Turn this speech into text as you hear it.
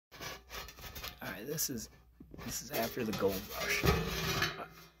This is after the gold rush.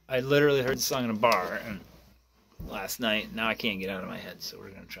 I literally heard the song in a bar and last night. Now I can't get it out of my head, so we're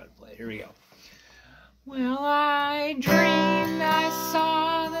gonna try to play it. Here we go. Well, I dreamed I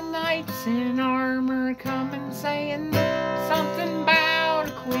saw the knights in armor coming, saying something about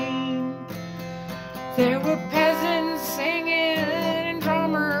a queen. There were peasants singing and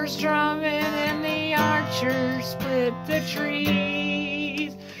drummers drumming, and the archers split the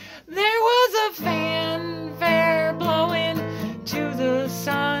trees. There was a fanfare blowing to the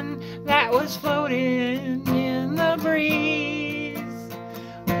sun that was floating in the breeze.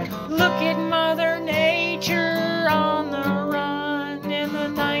 Look at Mother Nature on the run in the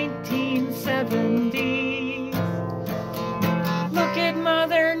 1970s. Look at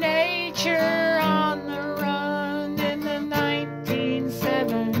Mother Nature on the run in the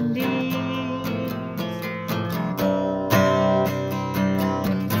 1970s.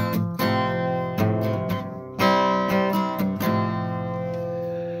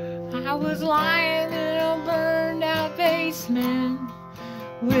 I was lying in a burned out basement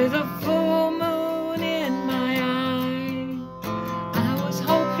with a full moon in my eye. I was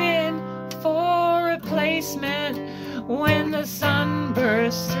hoping for replacement when the sun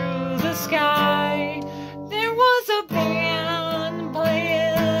burst through the sky. There was a band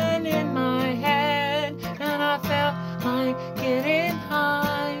playing in my head, and I felt like getting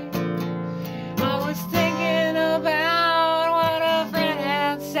high. I was thinking about what a friend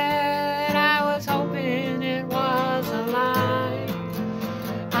had said. I was hoping it was a lie.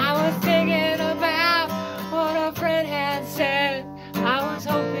 I was thinking about what a friend had said. I was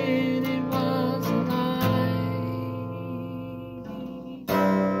hoping it was a lie.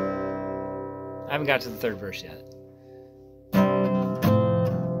 I haven't got to the third verse yet.